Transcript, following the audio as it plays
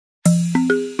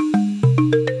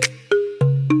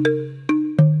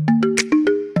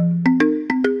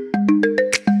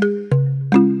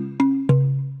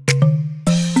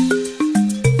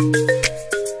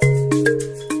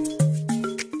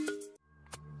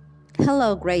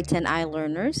Hello, grade 10 I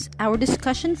learners. Our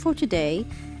discussion for today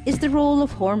is the role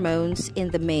of hormones in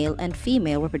the male and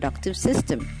female reproductive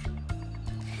system.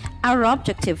 Our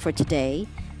objective for today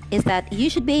is that you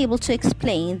should be able to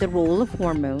explain the role of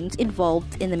hormones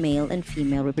involved in the male and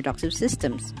female reproductive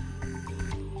systems.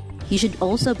 You should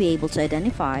also be able to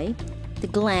identify the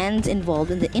glands involved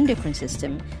in the endocrine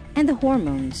system and the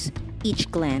hormones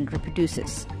each gland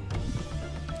reproduces.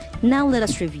 Now let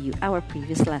us review our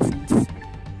previous lessons.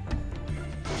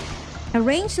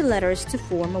 Arrange the letters to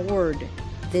form a word.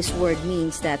 This word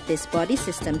means that this body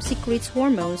system secretes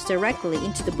hormones directly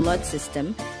into the blood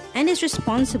system and is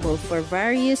responsible for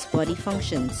various body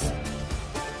functions.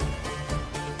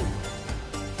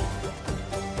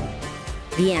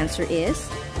 The answer is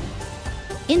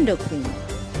endocrine.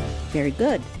 Very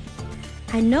good.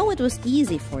 I know it was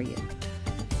easy for you.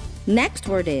 Next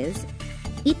word is,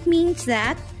 it means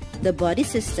that the body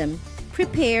system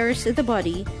prepares the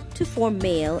body to form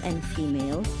male and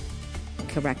female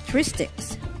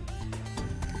characteristics.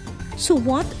 So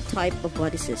what type of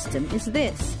body system is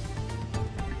this?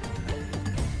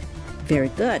 Very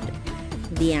good.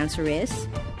 The answer is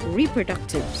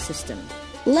reproductive system.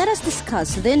 Let us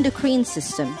discuss the endocrine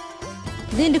system.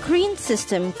 The endocrine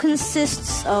system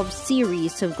consists of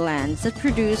series of glands that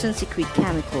produce and secrete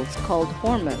chemicals called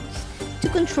hormones to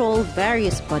control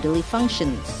various bodily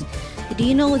functions. Do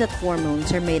you know that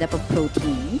hormones are made up of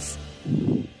proteins?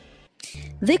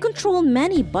 They control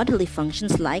many bodily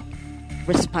functions like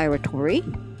respiratory,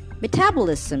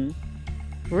 metabolism,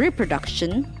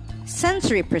 reproduction,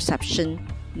 sensory perception,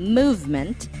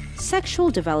 movement,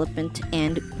 sexual development,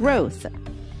 and growth.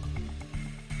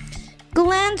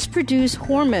 Glands produce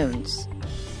hormones.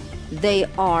 They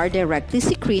are directly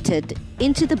secreted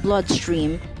into the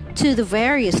bloodstream to the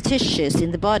various tissues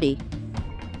in the body.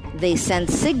 They send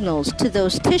signals to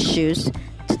those tissues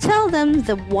to tell them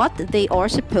what they are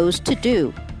supposed to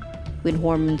do. When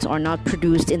hormones are not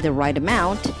produced in the right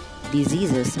amount,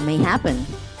 diseases may happen.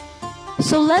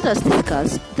 So let us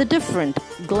discuss the different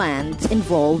glands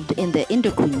involved in the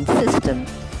endocrine system.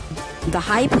 The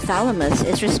hypothalamus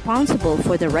is responsible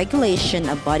for the regulation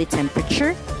of body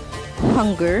temperature,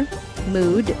 hunger,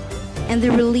 mood, and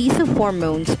the release of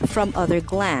hormones from other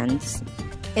glands.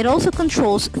 It also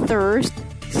controls thirst,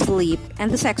 sleep,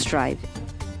 and the sex drive.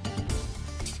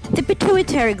 The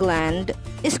pituitary gland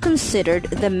is considered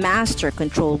the master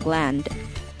control gland.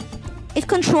 It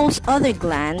controls other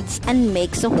glands and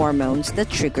makes the hormones that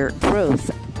trigger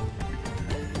growth.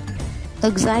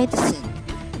 Oxytocin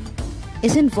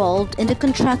is involved in the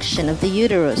contraction of the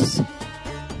uterus.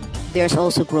 There's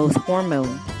also growth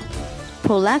hormone.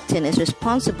 Prolactin is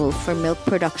responsible for milk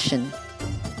production.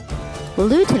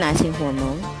 Luteinizing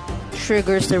hormone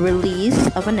triggers the release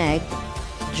of an egg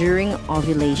during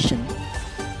ovulation,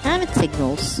 and it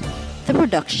signals the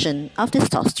production of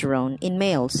testosterone in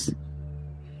males.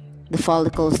 The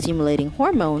follicle-stimulating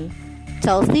hormone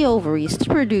tells the ovaries to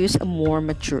produce more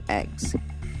mature eggs.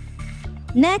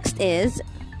 Next is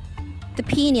the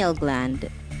pineal gland.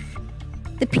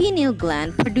 The pineal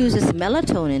gland produces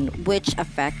melatonin, which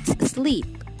affects sleep.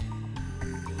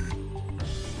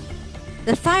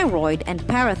 The thyroid and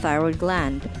parathyroid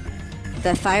gland.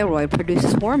 The thyroid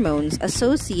produces hormones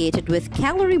associated with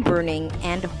calorie burning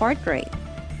and heart rate.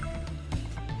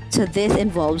 So this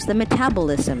involves the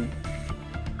metabolism.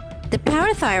 The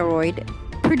parathyroid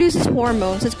produces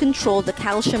hormones that control the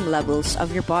calcium levels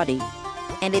of your body,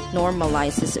 and it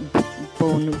normalizes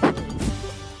bone growth.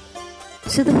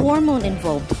 So the hormone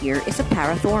involved here is a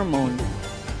parathormone.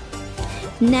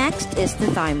 Next is the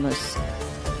thymus.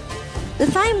 The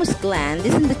thymus gland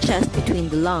is in the chest between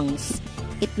the lungs.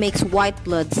 It makes white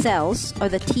blood cells, or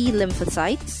the T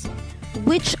lymphocytes,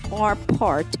 which are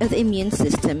part of the immune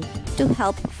system to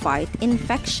help fight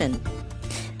infection.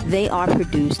 They are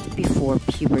produced before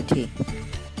puberty.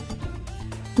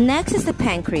 Next is the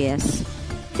pancreas.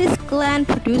 This gland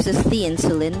produces the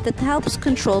insulin that helps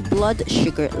control blood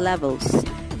sugar levels.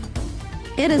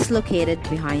 It is located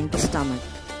behind the stomach.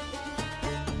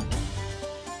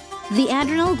 The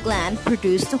adrenal gland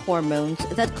produces the hormones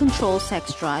that control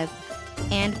sex drive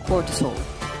and cortisol,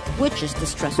 which is the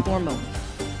stress hormone.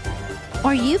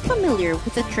 Are you familiar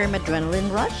with the term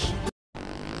adrenaline rush?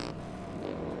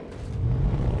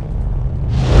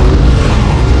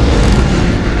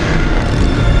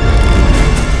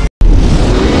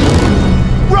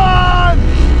 Run!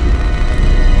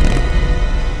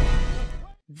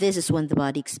 This is when the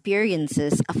body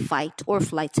experiences a fight or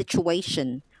flight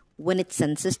situation, when it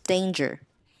senses danger.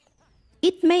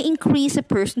 It may increase a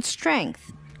person's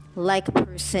strength, like a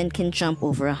person can jump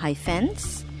over a high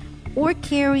fence or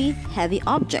carry heavy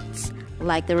objects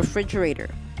like the refrigerator.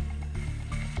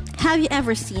 Have you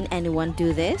ever seen anyone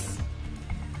do this?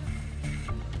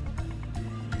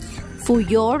 For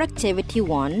your activity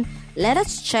 1, let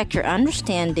us check your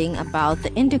understanding about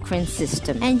the endocrine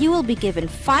system, and you will be given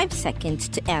 5 seconds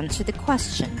to answer the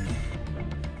question.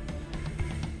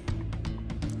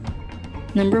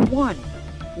 Number 1.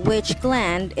 Which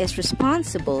gland is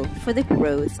responsible for the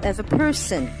growth of a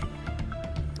person?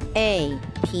 A.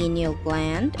 Pineal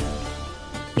gland,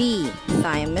 B.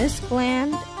 Thymus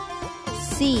gland,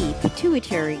 C.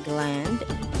 Pituitary gland,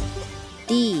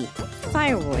 D.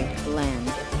 Thyroid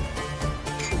gland.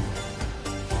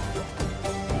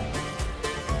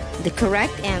 The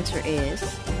correct answer is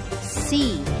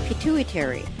C.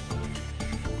 Pituitary.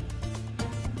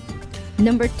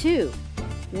 Number 2.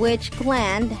 Which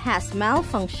gland has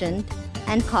malfunctioned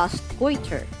and caused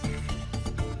goiter?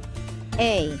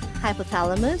 A.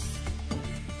 Hypothalamus,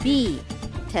 B.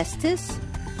 Testis,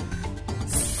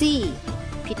 C.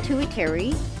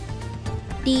 Pituitary,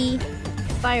 D.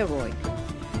 Thyroid.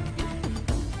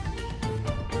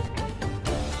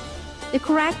 The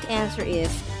correct answer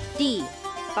is D.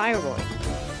 Thyroid.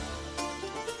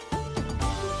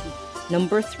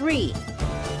 Number 3.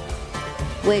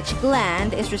 Which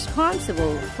gland is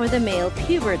responsible for the male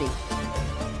puberty?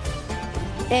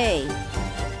 A.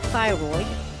 Thyroid,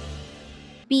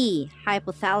 B.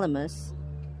 Hypothalamus,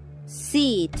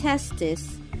 C.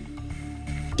 Testis,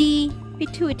 D.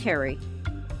 Pituitary.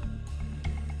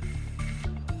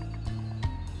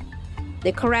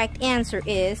 The correct answer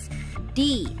is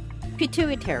D.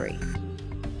 Pituitary.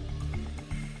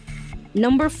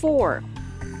 Number 4.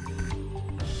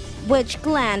 Which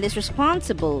gland is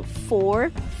responsible for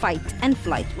fight and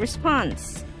flight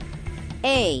response?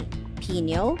 A.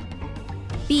 Pineal,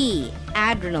 B.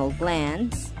 Adrenal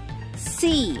glands,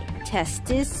 C.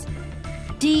 Testis,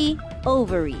 D.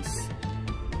 Ovaries.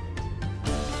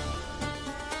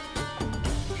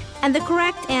 And the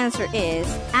correct answer is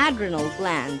adrenal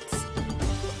glands.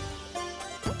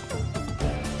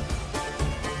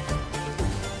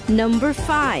 Number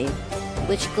 5.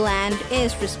 Which gland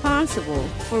is responsible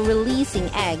for releasing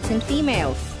eggs in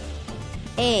females?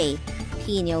 A.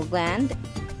 Pineal gland,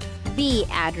 B.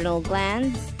 Adrenal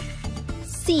glands,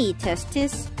 C.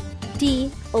 Testis,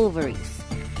 D. Ovaries.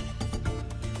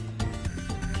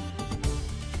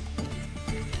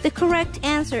 The correct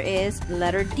answer is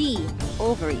letter D.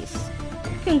 Ovaries.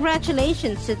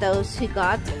 Congratulations to those who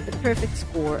got the perfect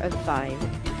score of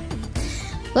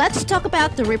 5. Let's talk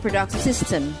about the reproductive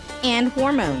system and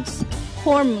hormones.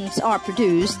 Hormones are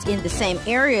produced in the same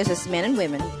areas as men and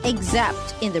women,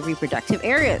 except in the reproductive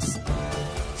areas.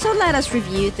 So let us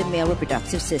review the male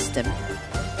reproductive system.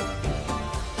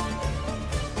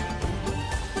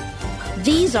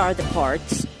 These are the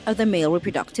parts of the male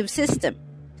reproductive system.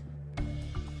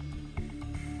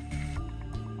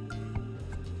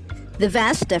 The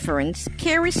vas deferens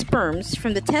carries sperms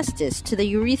from the testis to the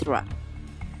urethra.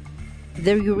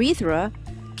 The urethra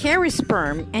carries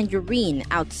sperm and urine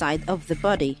outside of the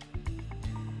body.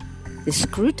 The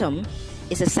scrotum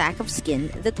is a sac of skin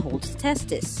that holds the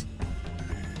testis.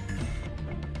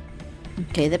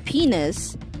 The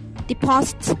penis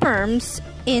deposits sperms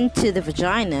into the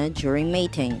vagina during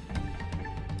mating.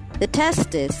 The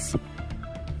testis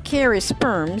carries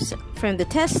sperms from the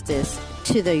testis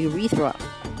to the urethra.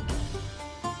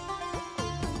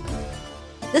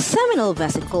 The seminal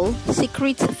vesicle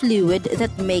secretes a fluid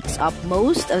that makes up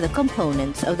most of the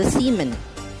components of the semen.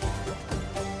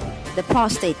 The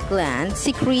prostate gland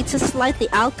secretes a slightly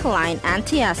alkaline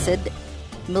antacid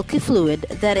milky fluid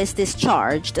that is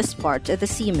discharged as part of the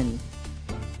semen.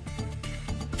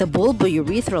 The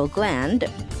bulbourethral gland,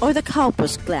 or the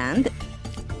Cowper's gland,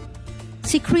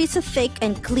 secretes a thick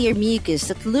and clear mucus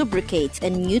that lubricates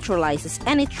and neutralizes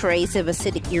any trace of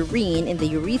acidic urine in the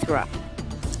urethra.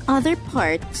 Other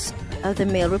parts of the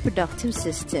male reproductive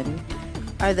system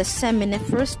are the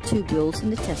seminiferous tubules in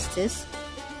the testis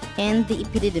and the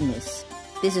epididymis.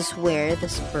 This is where the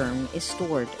sperm is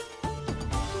stored.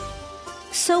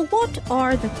 So what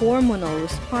are the hormonal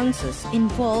responses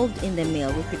involved in the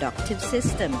male reproductive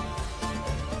system?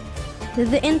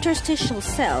 The interstitial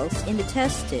cells in the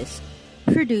testis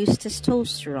produce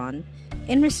testosterone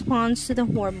in response to the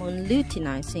hormone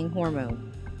luteinizing hormone.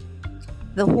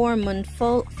 The hormone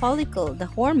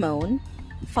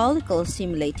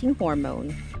follicle-stimulating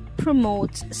hormone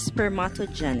promotes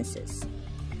spermatogenesis.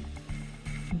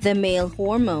 The male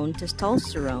hormone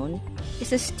testosterone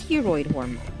is a steroid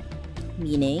hormone,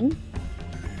 meaning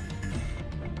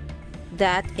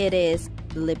that it is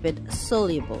lipid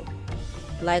soluble.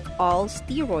 Like all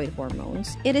steroid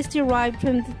hormones, it is derived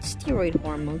from the steroid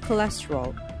hormone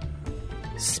cholesterol.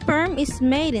 Sperm is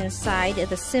made inside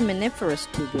the seminiferous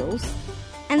tubules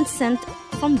and sent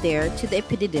from there to the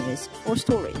epididymis for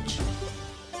storage.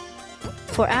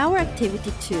 For our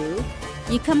activity 2,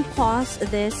 you can pause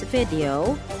this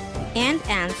video and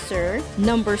answer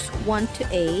numbers 1 to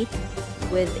 8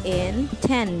 within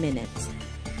 10 minutes.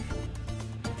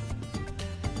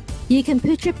 You can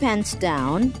put your pens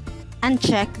down and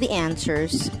check the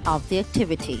answers of the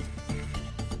activity.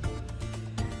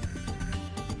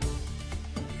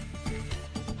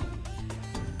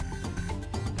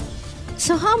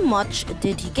 So how much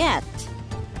did you get?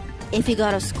 If you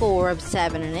got a score of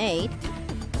 7 and 8,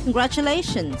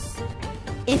 congratulations!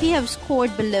 If you have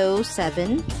scored below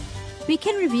 7, we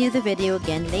can review the video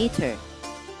again later.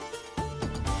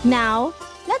 Now,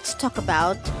 let's talk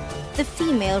about the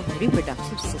female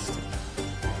reproductive system.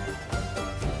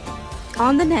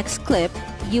 On the next clip,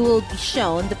 you will be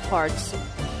shown the parts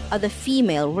of the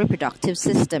female reproductive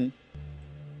system.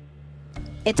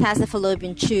 It has the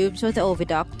fallopian tubes or the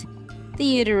oviduct, the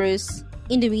uterus,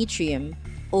 endometrium,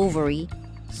 ovary,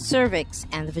 cervix,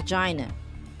 and the vagina.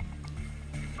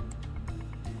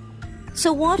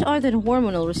 So what are the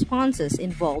hormonal responses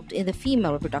involved in the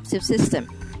female reproductive system?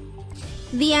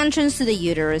 The entrance to the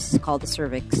uterus is called the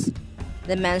cervix.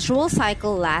 The menstrual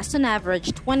cycle lasts on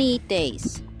average 28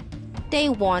 days. Day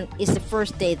 1 is the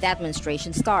first day that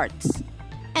menstruation starts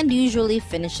and usually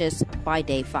finishes by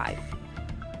day 5.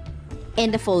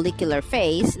 In the follicular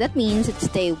phase, that means it's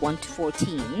day 1 to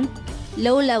 14,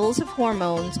 low levels of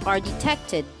hormones are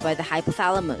detected by the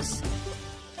hypothalamus.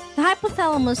 The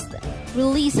hypothalamus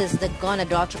releases the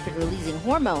gonadotropin-releasing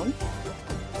hormone.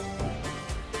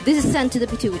 This is sent to the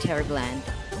pituitary gland,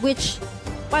 which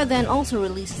by then also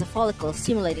releases the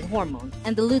follicle-stimulating hormone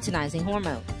and the luteinizing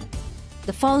hormone.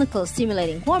 The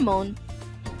follicle-stimulating hormone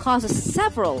causes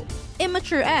several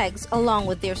immature eggs along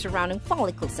with their surrounding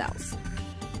follicle cells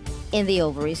in the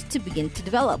ovaries to begin to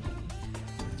develop.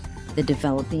 The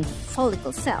developing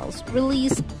follicle cells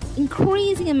release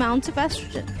increasing amounts of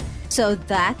estrogen. So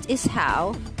that is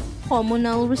how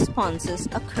hormonal responses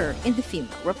occur in the female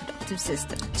reproductive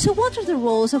system. So what are the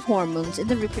roles of hormones in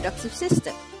the reproductive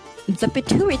system? The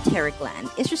pituitary gland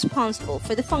is responsible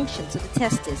for the functions of the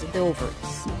testes and the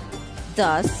ovaries.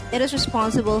 Thus, it is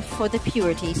responsible for the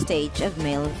puberty stage of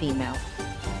male and female.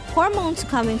 Hormones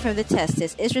coming from the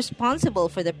testes is responsible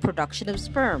for the production of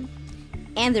sperm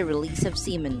and the release of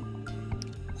semen.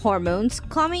 Hormones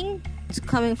coming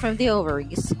from the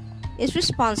ovaries is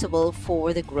responsible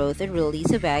for the growth and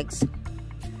release of eggs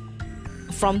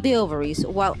from the ovaries,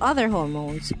 while other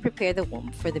hormones prepare the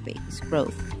womb for the baby's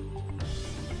growth.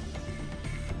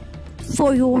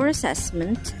 For your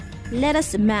assessment, let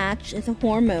us match the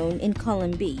hormone in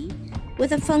column B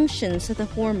with the functions of the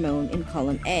hormone in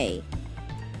column A.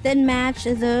 Then match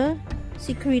the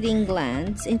secreting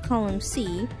glands in column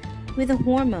C with the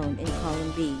hormone in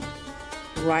column B.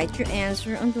 Write your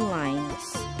answer on the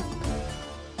lines.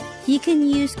 You can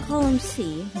use column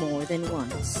C more than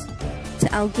once. So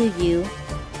I'll give you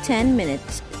 10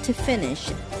 minutes to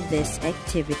finish this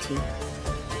activity.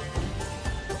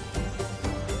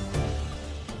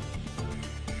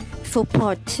 For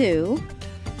part 2,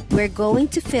 we're going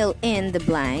to fill in the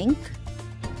blank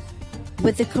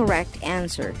with the correct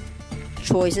answer.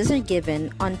 Choices are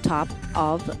given on top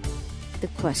of the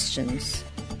questions.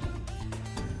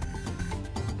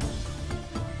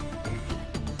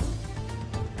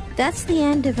 That's the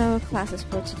end of our classes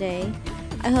for today.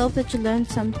 I hope that you learned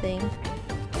something.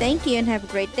 Thank you and have a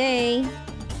great day.